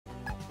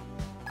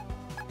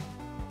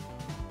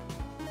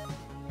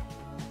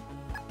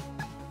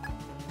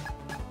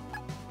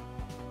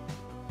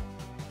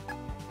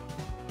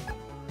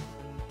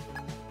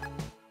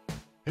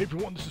Hey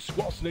everyone, this is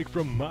Snake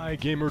from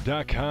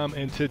MyGamer.com,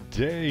 and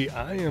today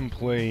I am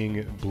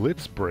playing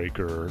Blitz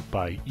Breaker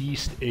by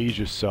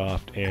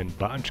EastAsiaSoft and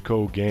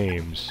Boncho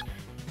Games.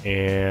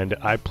 And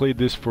I played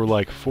this for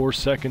like 4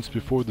 seconds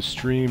before the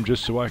stream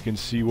just so I can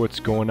see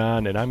what's going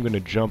on, and I'm going to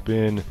jump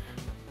in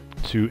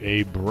to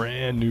a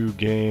brand new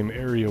game,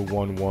 Area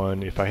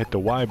 1-1. If I hit the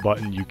Y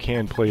button, you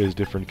can play as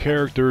different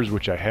characters,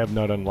 which I have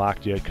not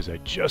unlocked yet because I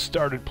just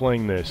started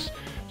playing this.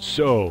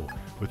 So,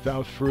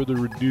 without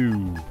further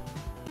ado,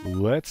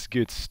 let's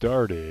get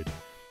started.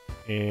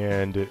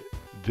 And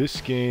this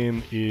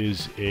game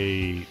is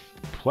a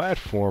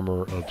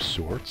platformer of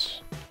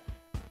sorts,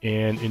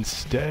 and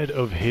instead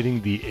of hitting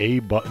the A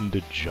button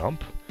to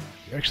jump,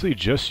 you actually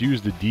just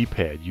use the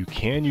D-pad. You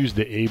can use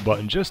the A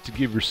button just to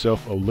give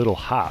yourself a little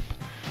hop,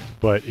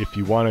 but if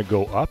you want to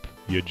go up,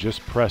 you just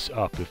press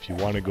up. If you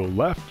want to go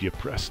left, you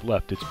press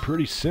left. It's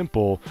pretty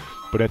simple,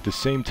 but at the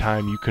same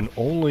time you can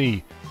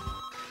only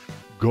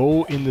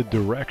go in the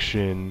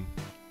direction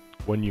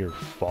when you're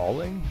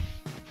falling,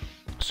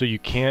 so you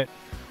can't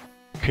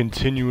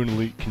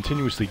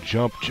continuously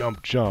jump.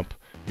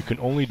 You can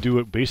only do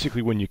it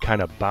basically when you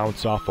kind of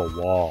bounce off a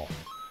wall.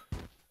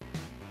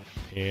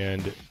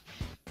 And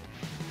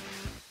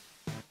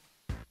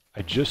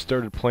I just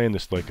started playing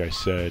this, like I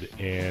said,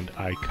 and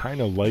I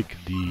kind of like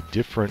the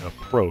different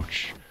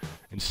approach.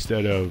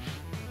 Instead of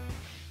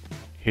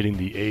hitting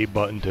the A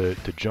button to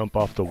jump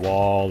off the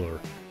wall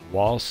or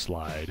wall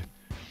slide,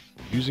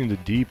 using the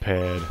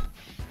D-pad.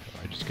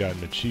 I just got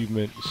an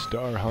achievement,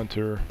 Star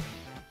Hunter.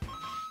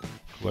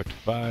 Collect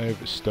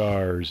 5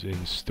 stars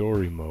in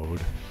story mode.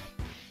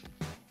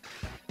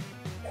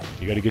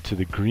 You gotta get to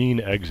the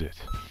green exit.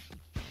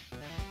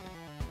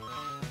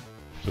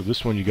 So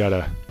this one you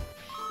gotta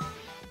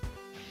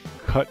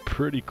cut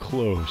pretty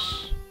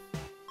close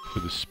to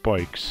the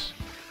spikes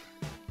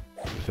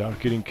without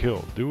getting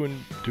killed.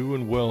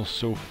 Doing well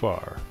so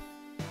far.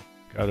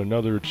 Got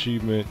another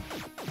achievement.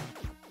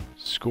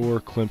 Score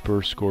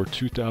Climper, score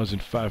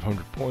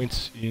 2,500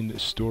 points in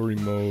story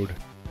mode.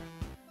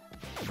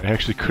 I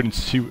actually couldn't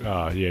see,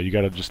 yeah, you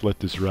gotta just let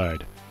this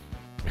ride.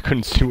 I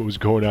couldn't see what was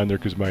going on there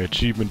because my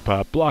achievement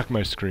pop blocked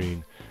my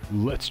screen.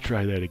 Let's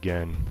try that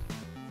again.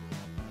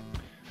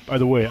 By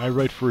the way, I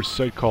write for a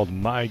site called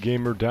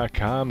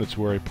MyGamer.com. That's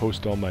where I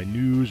post all my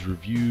news,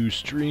 reviews,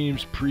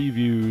 streams,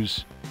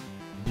 previews.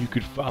 You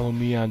could follow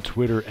me on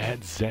Twitter at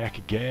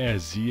ZackGaz,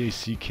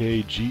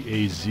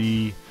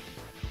 Z-A-C-K-G-A-Z.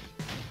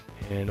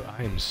 And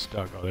I am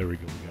stuck. Oh, there we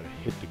go. We gotta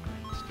hit the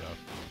green stuff.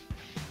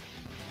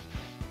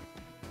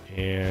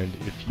 And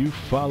if you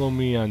follow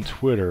me on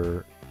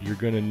Twitter, you're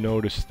gonna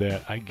notice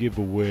that I give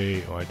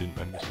away. Oh, I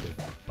missed the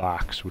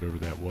box, whatever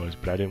that was,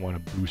 but I didn't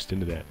want to boost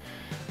into that.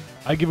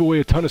 I give away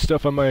a ton of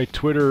stuff on my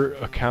Twitter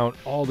account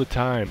all the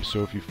time.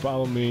 So if you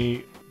follow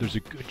me, there's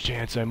a good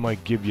chance I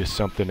might give you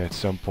something at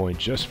some point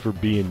just for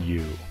being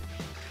you.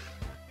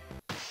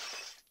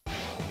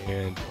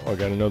 And I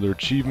got another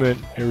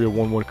achievement, Area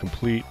 1-1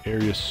 complete,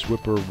 Area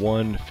Swipper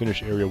 1,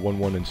 finish Area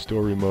 1-1 in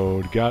story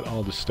mode, got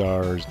all the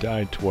stars,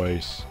 died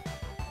twice,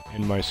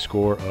 and my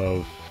score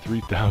of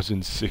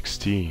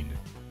 3,016.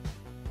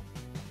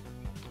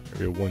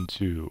 Area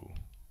 1-2,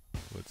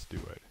 let's do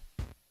it.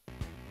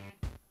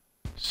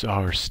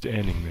 Saw her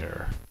standing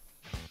there.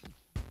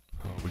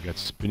 Oh, we got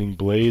spinning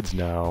blades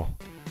now.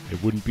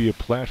 It wouldn't be a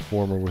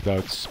platformer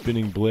without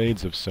spinning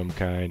blades of some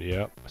kind.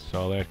 Yep, I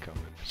saw that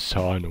coming.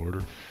 Saw an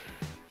order.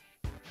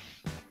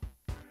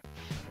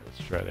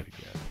 Try that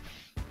again.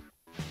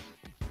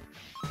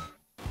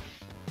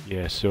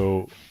 Yeah,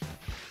 so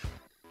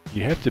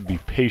you have to be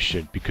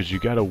patient because you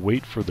gotta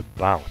wait for the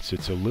bounce.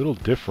 It's a little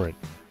different.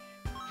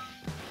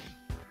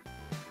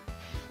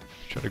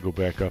 Try to go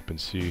back up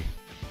and see.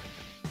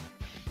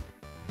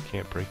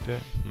 Can't break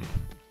that?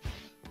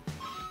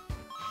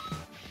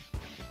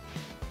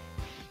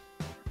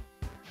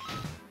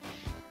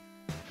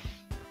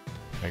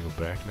 Can I go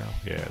back now?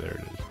 Yeah, there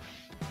it is.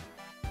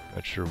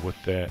 Not sure what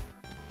that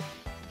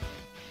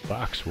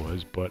box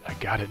was, but I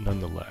got it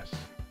nonetheless.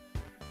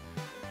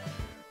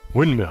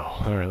 Windmill.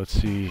 Alright, let's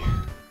see. Be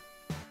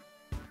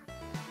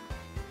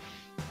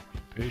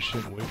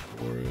patient, wait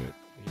for it.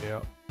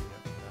 Yep.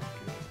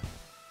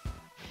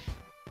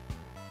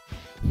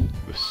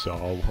 The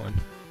saw one.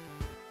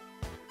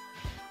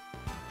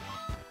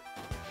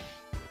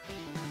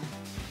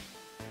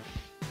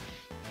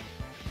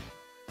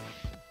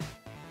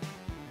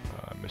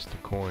 I missed the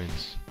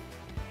coins.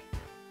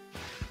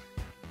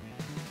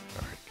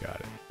 Alright,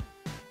 got it.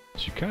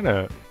 So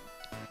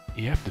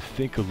you have to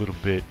think a little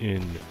bit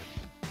in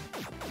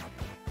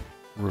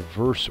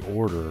reverse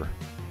order.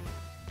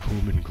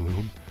 Boom and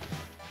gloom.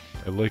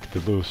 I like the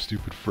little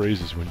stupid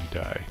phrases when you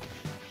die.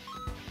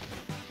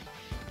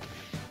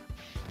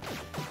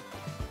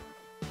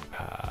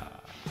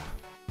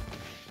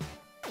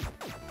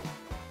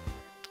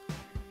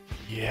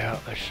 Yeah,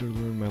 I should have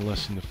learned my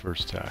lesson the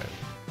first time.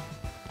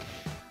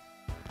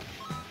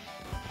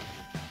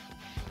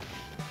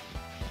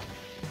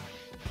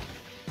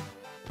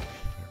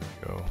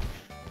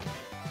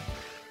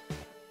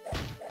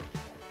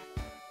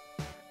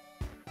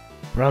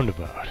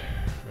 Roundabout.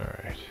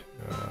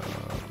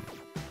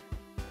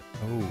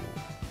 Oh.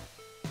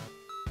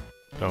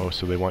 Oh,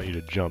 so they want you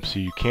to jump. So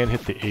you can't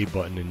hit the A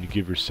button and you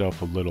give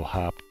yourself a little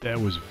hop. That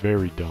was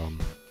very dumb.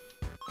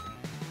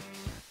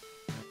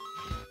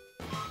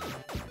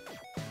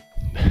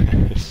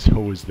 So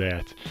was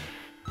that.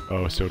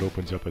 Oh, so it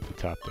opens up at the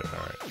top there.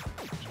 Alright.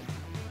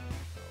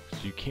 So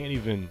you can't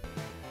even...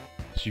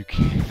 So you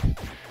can't...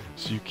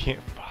 So you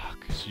can't...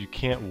 Fuck. So you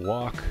can't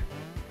walk...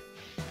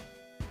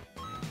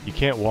 You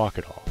can't walk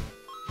at all.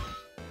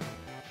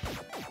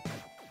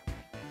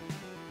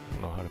 I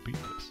don't know how to beat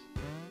this.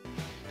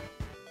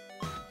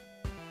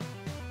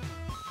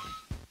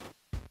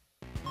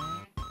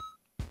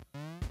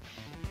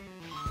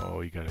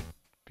 Oh, you gotta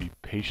be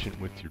patient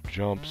with your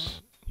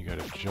jumps. You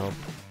gotta jump.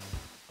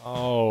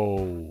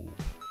 Oh.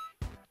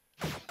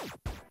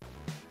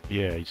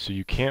 Yeah, so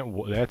you can't...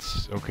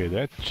 That's... Okay,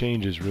 that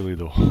changes really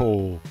the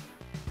whole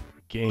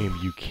game.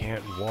 You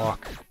can't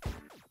walk.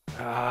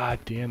 Ah,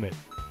 damn it.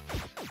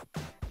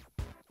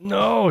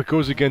 No! It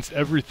goes against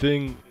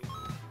everything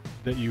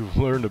that you've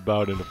learned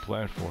about in a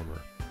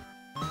platformer.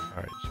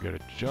 Alright, so you gotta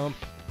jump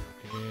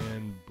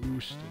and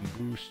boost and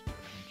boost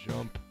and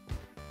jump.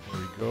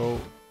 There we go.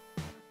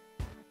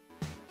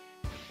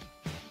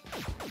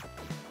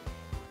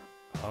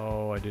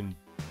 Oh, I didn't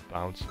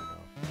bounce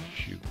enough.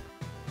 Shoot.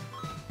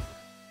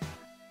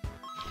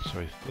 So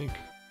I think...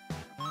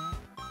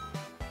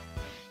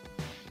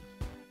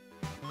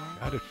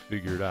 Got it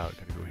figured out.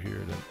 Gotta go here,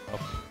 then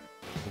up,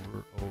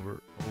 over,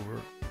 over,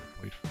 over.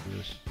 Wait for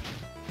this.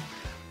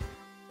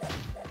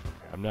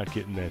 I'm not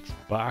getting that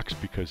box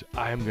because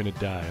I'm gonna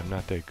die. I'm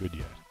not that good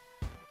yet.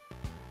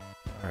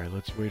 Alright,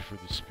 let's wait for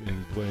the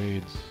spinning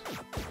blades. Wait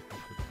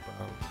for the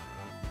bounce.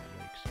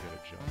 Yikes,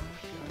 gotta jump.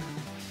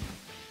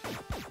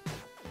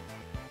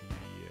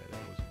 Yeah,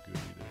 that wasn't good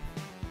either.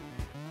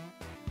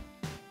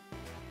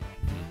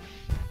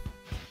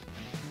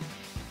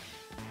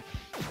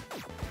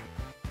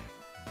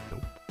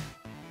 Nope.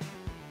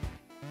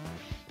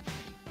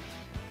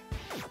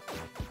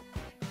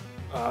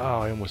 Oh,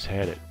 I almost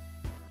had it.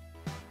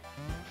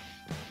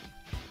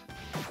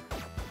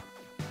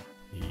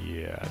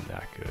 Yeah,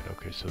 not good.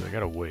 Okay, so they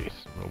gotta wait.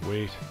 I'm gonna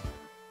wait.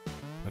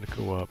 Let it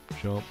go up,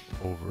 jump,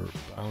 over,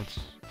 bounce.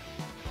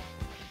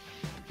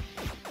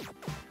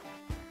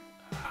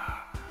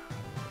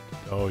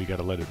 Oh, you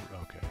gotta let it...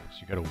 Okay, so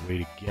you gotta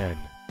wait again.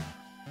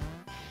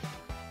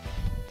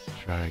 Let's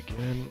try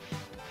again.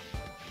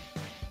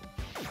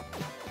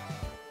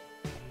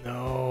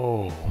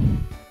 No!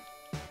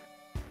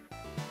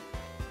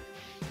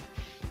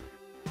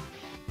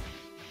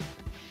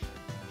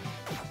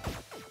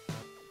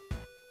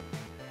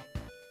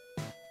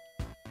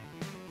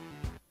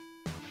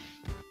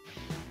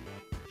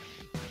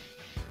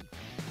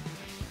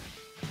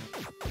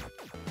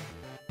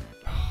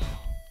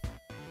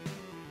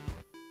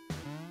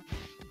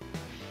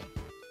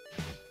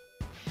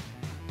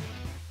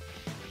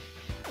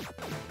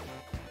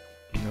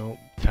 Nope,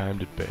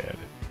 timed it bad.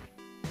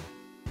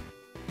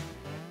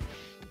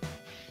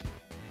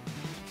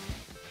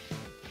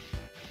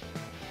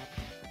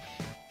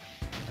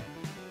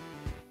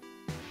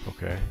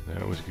 Okay,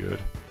 that was good.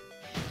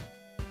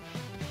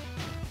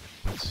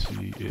 Let's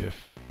see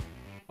if...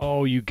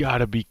 Oh, you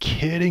gotta be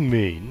kidding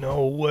me!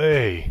 No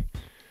way!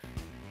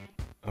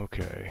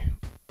 Okay.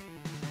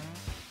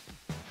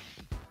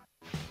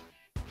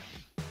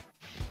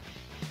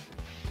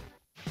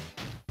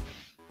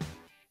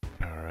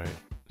 Alright,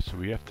 so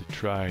we have to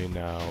try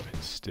now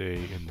and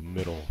stay in the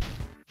middle.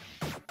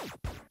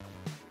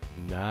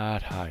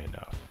 Not high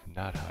enough.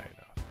 Not high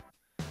enough.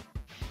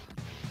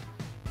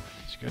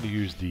 So you gotta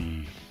use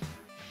the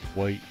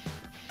white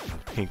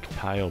and pink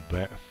tile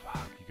back.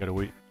 Fuck, you gotta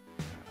wait.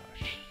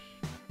 Gosh.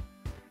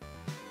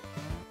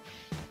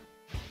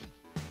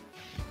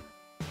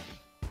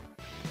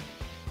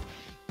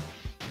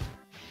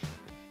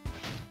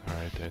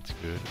 Alright, that's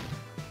good.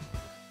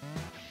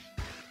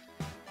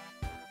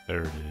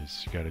 There it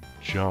is. You gotta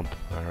jump.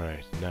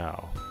 Alright,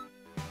 now.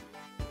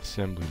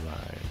 Assembly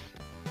line.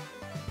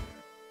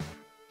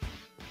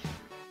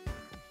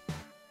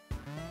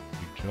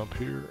 Big jump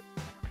here.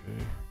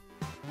 Okay.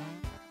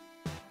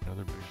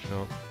 Another big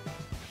jump.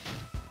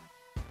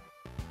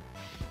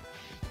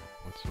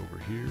 What's over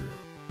here?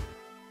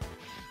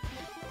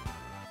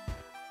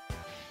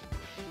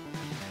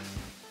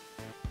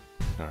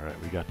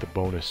 Alright, we got the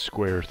bonus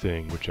square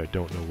thing, which I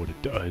don't know what it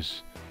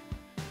does.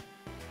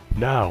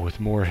 Now, with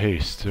more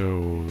haste,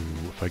 so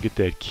if I get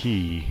that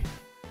key,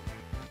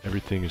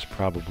 everything is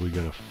probably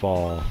gonna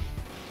fall.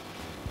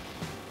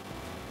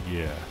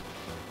 Yeah.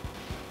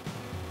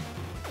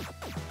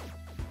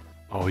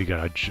 Oh, you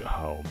gotta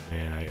oh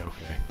man, okay, alright.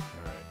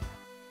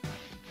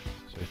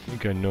 So I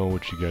think I know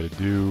what you gotta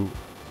do.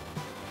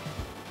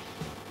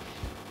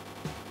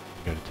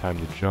 You gotta time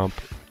the jump.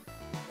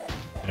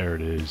 There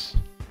it is.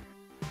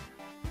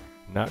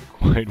 Not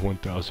quite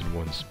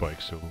 1001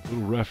 spikes, so a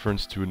little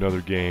reference to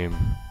another game.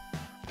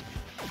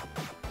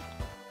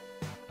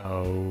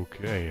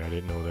 Okay, I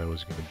didn't know that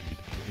was gonna be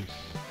the case.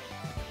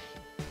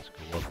 Let's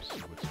go up and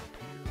see what's up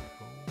here.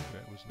 Oh,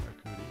 that was not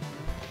good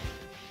either.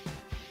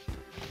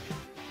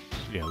 So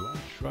yeah, a lot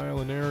of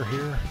trial and error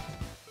here.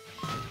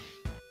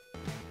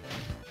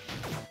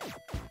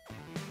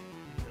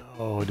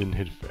 No, I didn't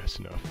hit it fast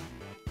enough.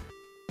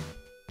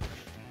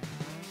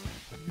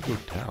 Let me go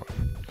down.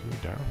 Can we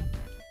go down?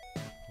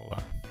 Hold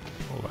on.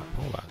 Hold on.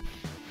 Hold on.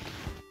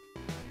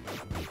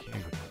 You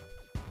can't go down.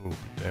 Oh,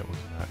 that was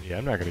not... Yeah,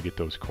 I'm not going to get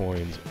those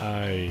coins.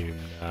 I am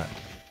not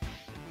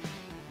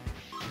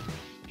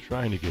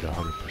trying to get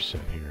 100%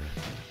 here.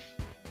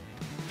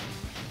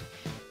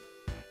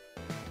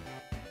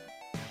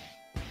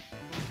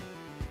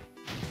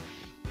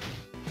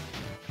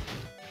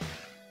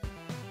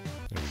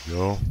 There we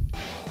go.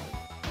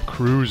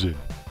 Cruising.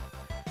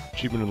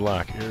 Achievement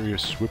unlock. Area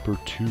Swipper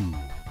 2.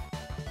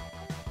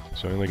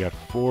 So I only got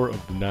 4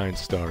 of the 9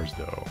 stars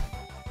though.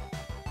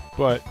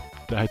 But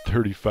died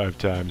 35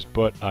 times,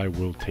 but I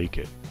will take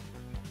it.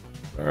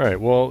 Alright,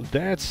 well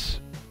that's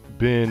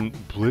been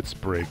Blitz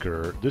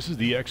Breaker. This is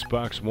the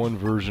Xbox One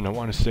version. I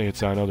want to say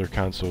it's on other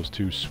consoles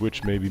too.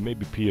 Switch maybe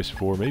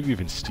PS4, maybe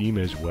even Steam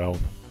as well.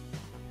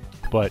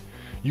 But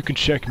you can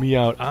check me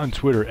out on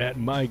Twitter at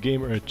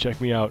mygamer.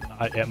 Check me out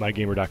at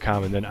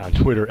mygamer.com, and then on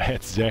Twitter at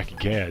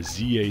ZackGaz,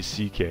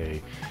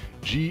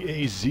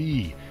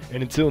 ZackGaz.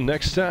 And until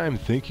next time,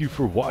 thank you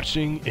for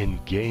watching,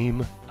 and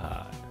game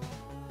on.